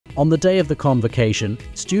On the day of the convocation,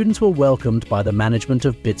 students were welcomed by the management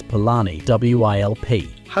of BITS Pilani WILP.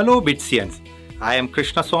 Hello BITSians, I am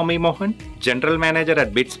Krishna Swami Mohan, General Manager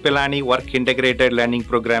at BITS Pilani Work Integrated Learning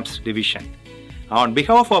Programs Division. On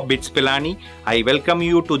behalf of BITS Pilani, I welcome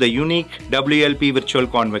you to the unique WILP Virtual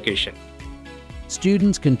Convocation.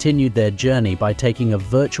 Students continued their journey by taking a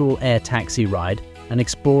virtual air taxi ride and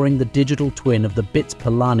exploring the digital twin of the BITS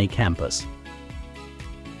Pilani campus.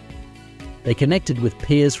 They connected with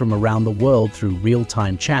peers from around the world through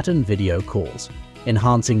real-time chat and video calls,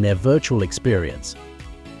 enhancing their virtual experience.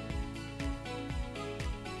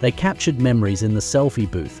 They captured memories in the selfie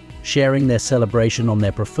booth, sharing their celebration on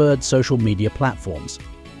their preferred social media platforms.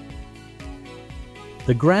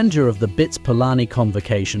 The grandeur of the BITS Pilani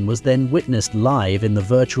convocation was then witnessed live in the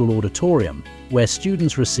virtual auditorium, where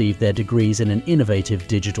students received their degrees in an innovative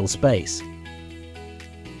digital space.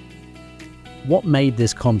 What made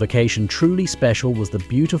this convocation truly special was the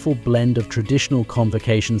beautiful blend of traditional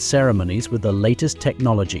convocation ceremonies with the latest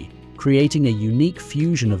technology, creating a unique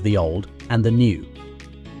fusion of the old and the new.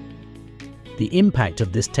 The impact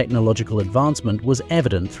of this technological advancement was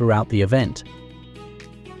evident throughout the event.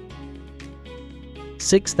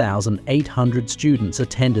 6,800 students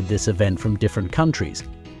attended this event from different countries,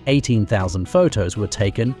 18,000 photos were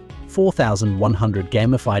taken, 4,100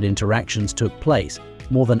 gamified interactions took place,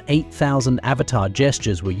 more than 8,000 avatar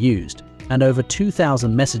gestures were used, and over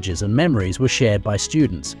 2,000 messages and memories were shared by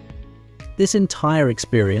students. This entire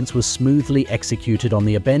experience was smoothly executed on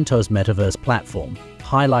the Abento's Metaverse platform,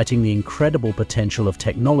 highlighting the incredible potential of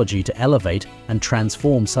technology to elevate and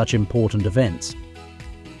transform such important events.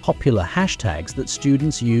 Popular hashtags that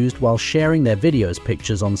students used while sharing their videos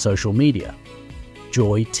pictures on social media.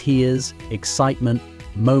 Joy, tears, excitement,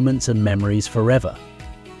 moments and memories forever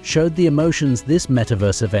showed the emotions this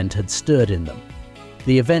Metaverse event had stirred in them.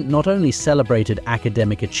 The event not only celebrated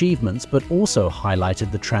academic achievements but also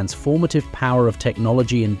highlighted the transformative power of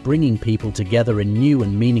technology in bringing people together in new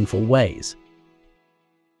and meaningful ways.